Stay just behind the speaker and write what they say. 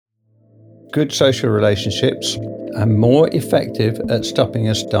good social relationships are more effective at stopping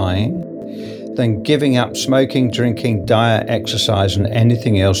us dying than giving up smoking, drinking, diet, exercise, and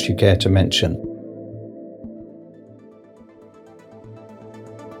anything else you care to mention.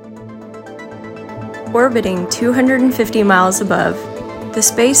 Orbiting 250 miles above, the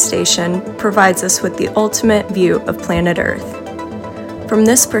space station provides us with the ultimate view of planet Earth. From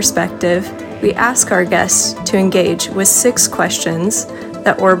this perspective, we ask our guests to engage with 6 questions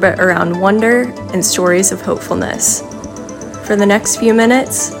that orbit around wonder and stories of hopefulness. For the next few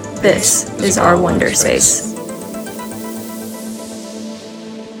minutes, this is our Wonder Space.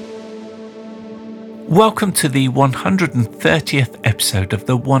 Welcome to the 130th episode of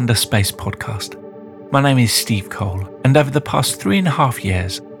the Wonder Space podcast. My name is Steve Cole, and over the past 3.5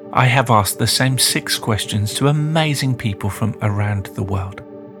 years, I have asked the same 6 questions to amazing people from around the world.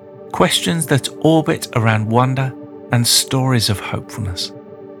 Questions that orbit around wonder and stories of hopefulness.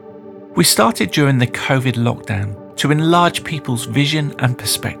 We started during the COVID lockdown to enlarge people's vision and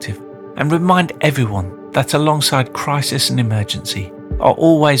perspective and remind everyone that alongside crisis and emergency are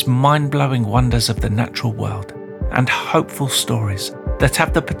always mind-blowing wonders of the natural world and hopeful stories that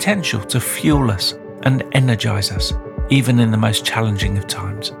have the potential to fuel us and energize us, even in the most challenging of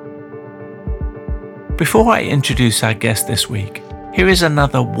times. Before I introduce our guest this week, here is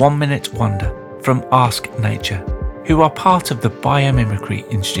another 1-minute wonder from Ask Nature, who are part of the Biomimicry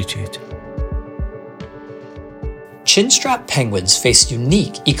Institute. Chinstrap penguins face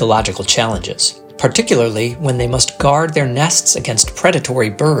unique ecological challenges, particularly when they must guard their nests against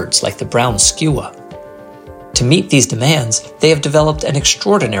predatory birds like the brown skua. To meet these demands, they have developed an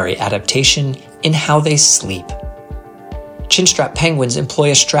extraordinary adaptation in how they sleep. Chinstrap penguins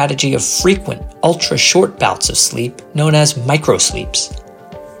employ a strategy of frequent, ultra-short bouts of sleep known as microsleeps.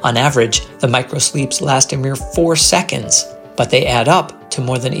 On average, the microsleeps last a mere 4 seconds, but they add up to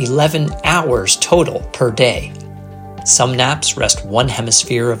more than 11 hours total per day. Some naps rest one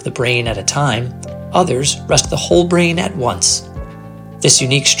hemisphere of the brain at a time, others rest the whole brain at once. This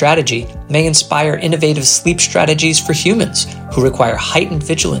unique strategy may inspire innovative sleep strategies for humans who require heightened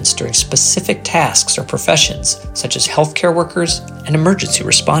vigilance during specific tasks or professions, such as healthcare workers and emergency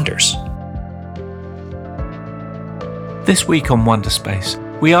responders. This week on Wonder Space,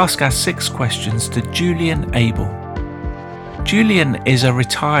 we ask our 6 questions to Julian Abel. Julian is a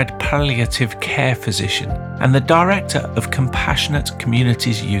retired palliative care physician and the director of Compassionate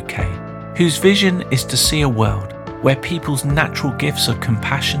Communities UK, whose vision is to see a world where people's natural gifts of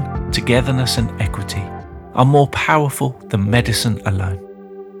compassion, togetherness and equity are more powerful than medicine alone.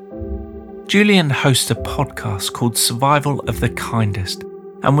 Julian hosts a podcast called Survival of the Kindest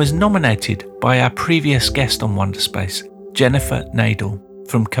and was nominated by our previous guest on Wonder Space, Jennifer Nadel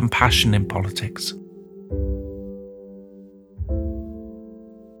from Compassion in Politics.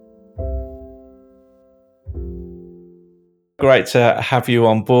 Great to have you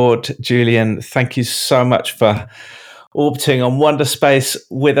on board, Julian. Thank you so much for orbiting on Wonder Space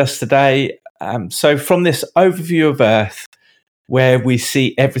with us today. So from this overview of Earth, where we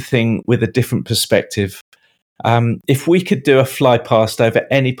see everything with a different perspective, if we could do a fly past over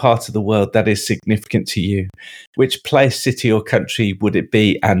any part of the world that is significant to you, which place, city or country would it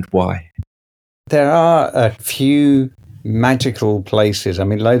be and why? There are a few magical places. I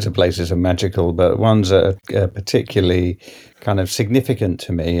mean, loads of places are magical, but ones that are particularly kind of significant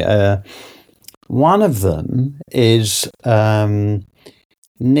to me. One of them is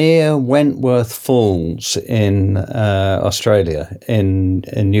near Wentworth Falls in Australia, in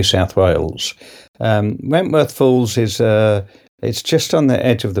New South Wales. Wentworth Falls is it's just on the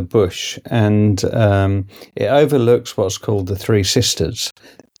edge of the bush, and it overlooks what's called the Three Sisters.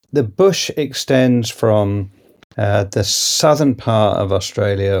 The bush extends from the southern part of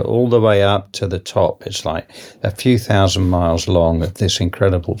Australia all the way up to the top. It's like a few thousand miles long of this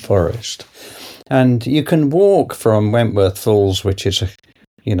incredible forest. And you can walk from Wentworth Falls, which is a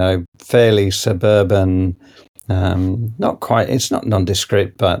fairly suburban, it's not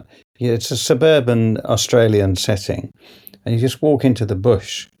nondescript, but it's a suburban Australian setting. And you just walk into the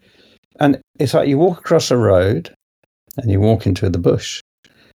bush. And it's like you walk across a road and you walk into the bush.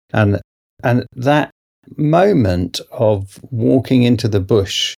 And that moment of walking into the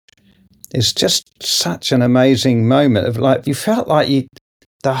bush is just such an amazing moment of like, you felt like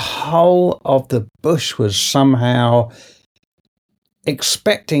the whole of the bush was somehow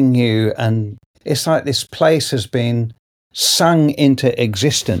expecting you, and it's like this place has been sung into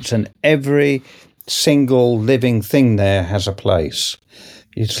existence and every single living thing there has a place.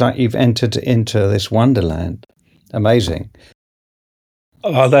 It's like you've entered into this wonderland. Amazing.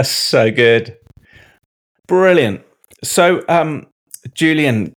 Oh, that's so good. Brilliant. So,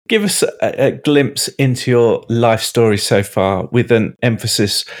 Julian, give us a glimpse into your life story so far, with an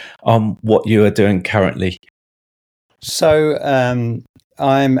emphasis on what you are doing currently. So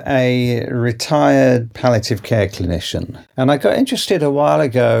I'm a retired palliative care clinician, and I got interested a while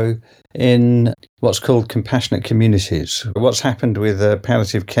ago in what's called compassionate communities. What's happened with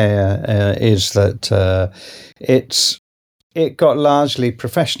palliative care is that it got largely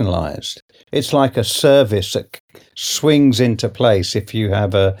professionalized. It's like a service that swings into place if you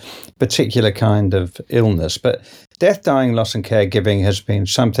have a particular kind of illness. But death, dying, loss and caregiving has been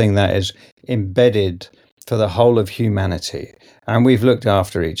something that is embedded for the whole of humanity, and we've looked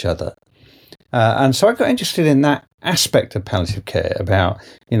after each other. And so I got interested in that aspect of palliative care about,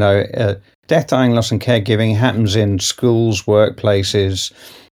 death, dying, loss and caregiving happens in schools, workplaces,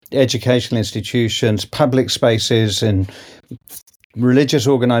 educational institutions, public spaces, and religious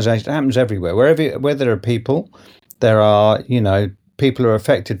organizations. It happens everywhere. Where there are people, there are, people who are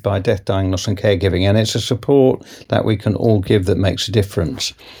affected by death, dying, loss and caregiving. And it's a support that we can all give that makes a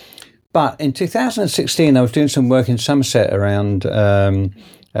difference. But in 2016, I was doing some work in Somerset around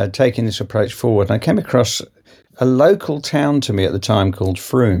taking this approach forward. And I came across a local town to me at the time called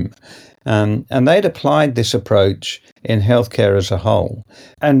Frome. And they'd applied this approach in healthcare as a whole.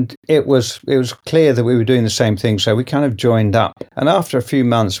 And it was clear that we were doing the same thing. So we kind of joined up. And after a few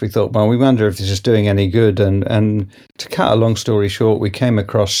months, we thought, well, we wonder if this is doing any good. And to cut a long story short, we came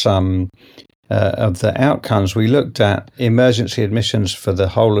across some of the outcomes. We looked at emergency admissions for the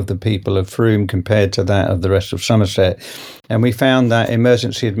whole of the people of Frome compared to that of the rest of Somerset. And we found that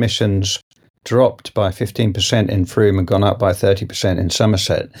emergency admissions dropped by 15% in Frome and gone up by 30% in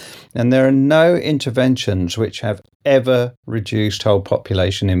Somerset. And there are no interventions which have ever reduced whole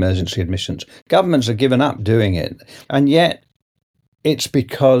population emergency admissions. Governments have given up doing it. And yet it's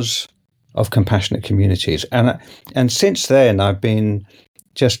because of compassionate communities. And since then, I've been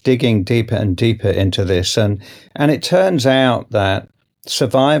just digging deeper and deeper into this. And it turns out that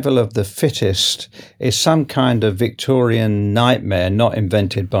survival of the fittest is some kind of Victorian nightmare not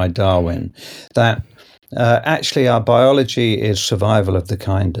invented by Darwin, that actually our biology is survival of the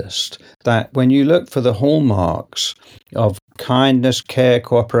kindest, that when you look for the hallmarks of kindness, care,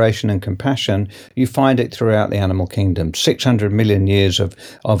 cooperation and compassion, you find it throughout the animal kingdom. 600 million years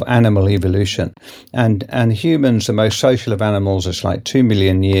of animal evolution. And humans, the most social of animals, is like 2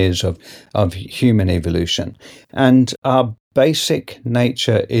 million years of human evolution. And our basic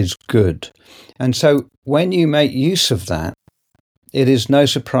nature is good. And so when you make use of that, it is no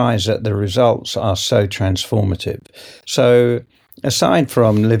surprise that the results are so transformative. So aside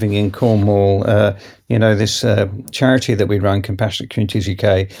from living in Cornwall, this charity that we run, Compassionate Communities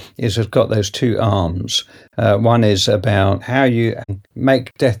UK, has got those two arms. One is about how you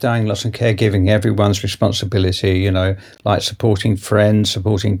make death, dying, loss and caregiving everyone's responsibility, like supporting friends,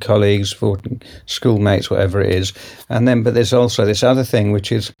 supporting colleagues, supporting schoolmates, whatever it is. But there's also this other thing,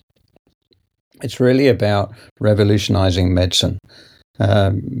 which is it's really about revolutionizing medicine,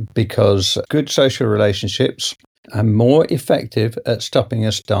 because good social relationships are more effective at stopping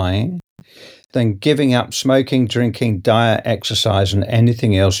us dying than giving up smoking, drinking, diet, exercise, and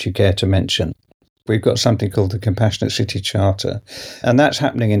anything else you care to mention. We've got something called the Compassionate City Charter, and that's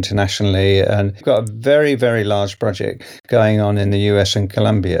happening internationally. And we've got a very, very large project going on in the US and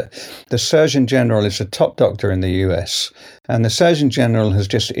Colombia. The Surgeon General is a top doctor in the US, and the Surgeon General has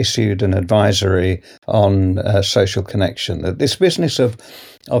just issued an advisory on social connection. That this business of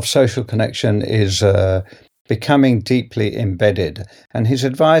social connection is becoming deeply embedded. And his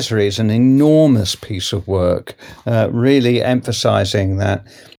advisory is an enormous piece of work, really emphasizing that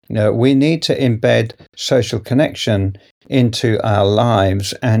we need to embed social connection into our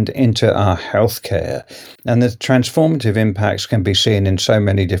lives and into our healthcare. And the transformative impacts can be seen in so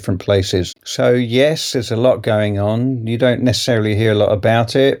many different places. So yes, there's a lot going on. You don't necessarily hear a lot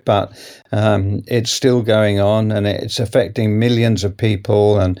about it, but it's still going on and it's affecting millions of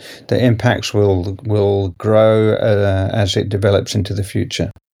people, and the impacts will grow as it develops into the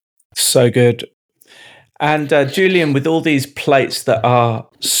future. So good. And Julian, with all these plates that are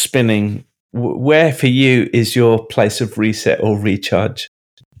spinning, where for you is your place of reset or recharge?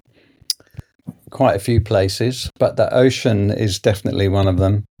 Quite a few places, but the ocean is definitely one of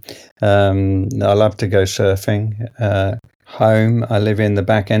them. I love to go surfing. Home, I live in the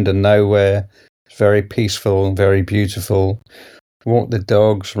back end of nowhere. It's very peaceful, very beautiful. Walk the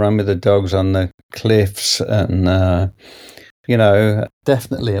dogs, run with the dogs on the cliffs, and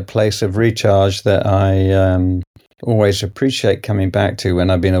definitely a place of recharge that I always appreciate coming back to when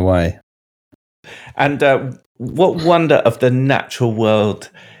I've been away. And what wonder of the natural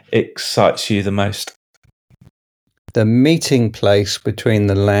world excites you the most? the meeting place between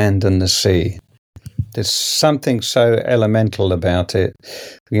the land and the sea. There's something so elemental about it,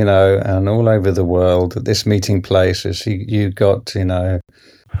 and all over the world, this meeting place is you got, the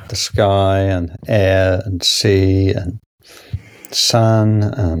sky and air and sea and sun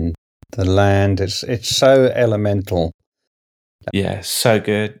and the land. It's so elemental. Yeah, so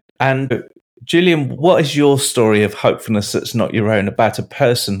good. And Julian, what is your story of hopefulness that's not your own, about a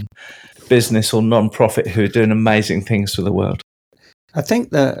person, business or non-profit who are doing amazing things for the world? I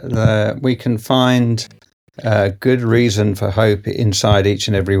think that we can find a good reason for hope inside each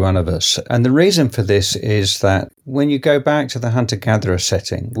and every one of us. And the reason for this is that when you go back to the hunter-gatherer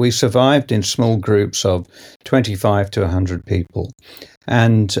setting, we survived in small groups of 25 to 100 people.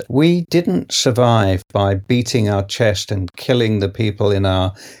 And we didn't survive by beating our chest and killing the people in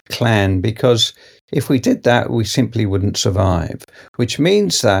our clan, because if we did that, we simply wouldn't survive, which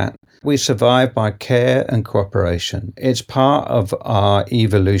means that we survive by care and cooperation. It's part of our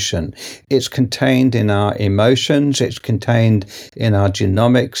evolution. It's contained in our emotions. It's contained in our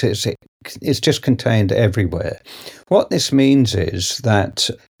genomics. It's just contained everywhere. What this means is that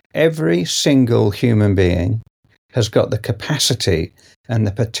every single human being has got the capacity and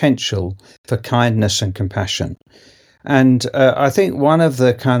the potential for kindness and compassion. And I think one of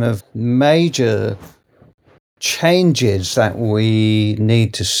the kind of major changes that we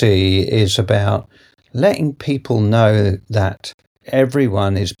need to see is about letting people know that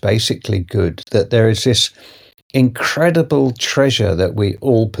everyone is basically good, that there is this incredible treasure that we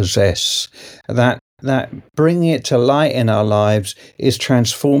all possess, that bringing it to light in our lives is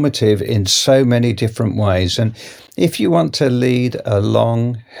transformative in so many different ways. And if you want to lead a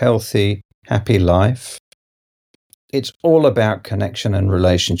long, healthy, happy life, it's all about connection and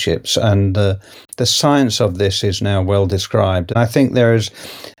relationships, and the science of this is now well described. I think there is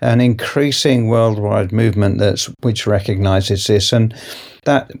an increasing worldwide movement which recognizes this, and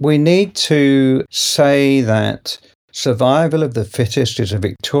that we need to say that survival of the fittest is a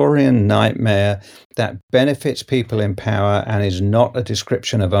Victorian nightmare that benefits people in power and is not a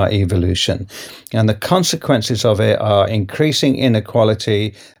description of our evolution. And the consequences of it are increasing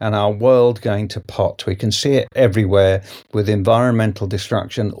inequality and our world going to pot. We can see it everywhere with environmental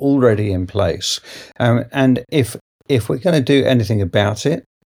destruction already in place. And if we're going to do anything about it,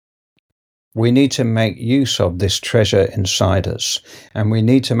 we need to make use of this treasure inside us. And we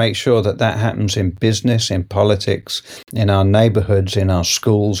need to make sure that happens in business, in politics, in our neighborhoods, in our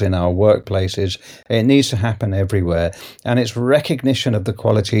schools, in our workplaces. It needs to happen everywhere. And it's recognition of the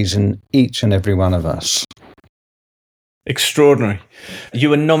qualities in each and every one of us. Extraordinary. You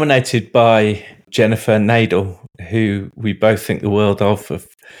were nominated by Jennifer Nadel, who we both think the world of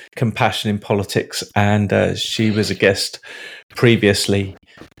compassion in politics. And she was a guest previously.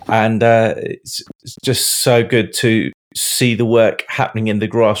 And it's just so good to see the work happening in the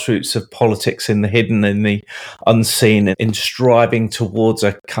grassroots of politics, in the hidden, in the unseen, in striving towards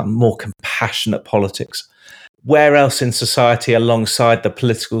a more compassionate politics. Where else in society alongside the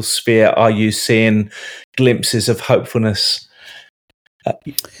political sphere are you seeing glimpses of hopefulness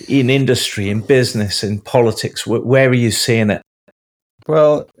in industry, in business, in politics? Where are you seeing it?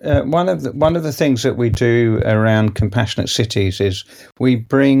 Well, one of the things that we do around Compassionate Cities is we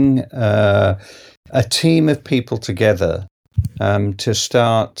bring a team of people together to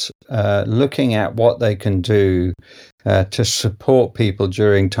start looking at what they can do to support people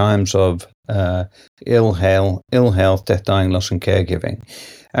during times of ill health, death, dying, loss, and caregiving.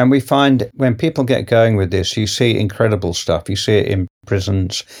 And we find when people get going with this, you see incredible stuff. You see it in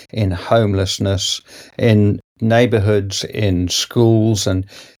prisons, in homelessness, in neighborhoods, in schools, and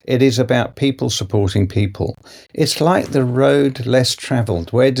it is about people supporting people. It's like the road less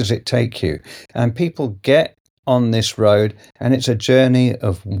traveled. Where does it take you? And people get on this road, and it's a journey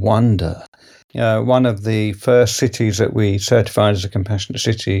of wonder. One of the first cities that we certified as a compassionate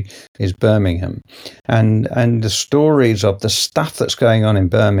city is Birmingham. And the stories of the stuff that's going on in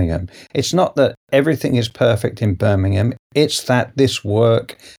Birmingham, it's not that everything is perfect in Birmingham, it's that this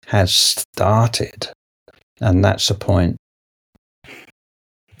work has started. And that's the point.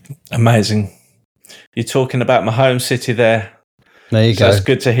 Amazing. You're talking about my home city there. There you go. That's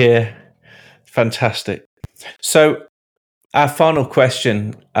good to hear. Fantastic. So our final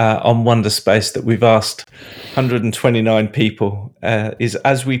question on Wonder Space that we've asked 129 people is,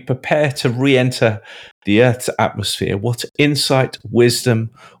 as we prepare to re-enter the Earth's atmosphere, what insight, wisdom,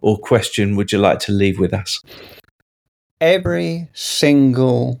 or question would you like to leave with us? Every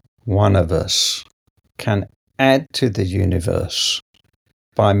single one of us can add to the universe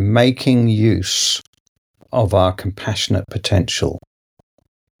by making use of our compassionate potential.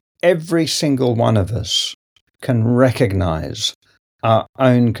 Every single one of us can recognize our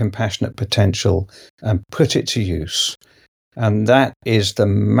own compassionate potential and put it to use. And that is the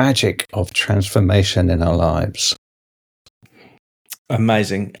magic of transformation in our lives.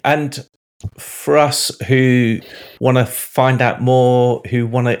 Amazing. And for us who want to find out more, who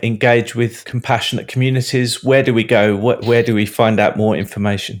want to engage with compassionate communities, where do we go? Where do we find out more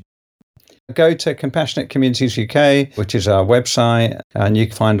information? Go to Compassionate Communities UK, which is our website, and you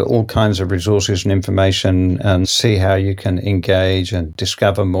can find all kinds of resources and information and see how you can engage and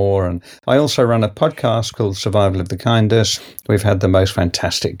discover more. And I also run a podcast called Survival of the Kindest. We've had the most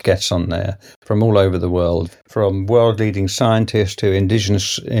fantastic guests on there from all over the world, from world-leading scientists to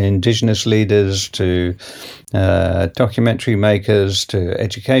indigenous leaders to documentary makers to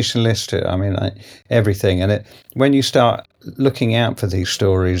educationalists to, everything. And when you start looking out for these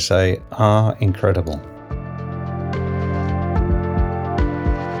stories, they are incredible.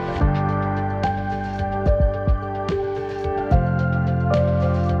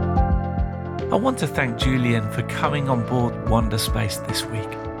 I want to thank Julian for coming on board Wonder Space this week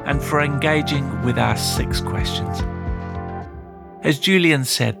and for engaging with our 6 questions. As Julian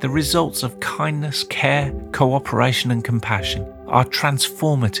said, the results of kindness, care, cooperation and compassion are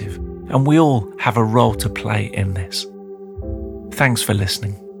transformative, and we all have a role to play in this. Thanks for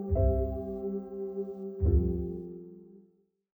listening.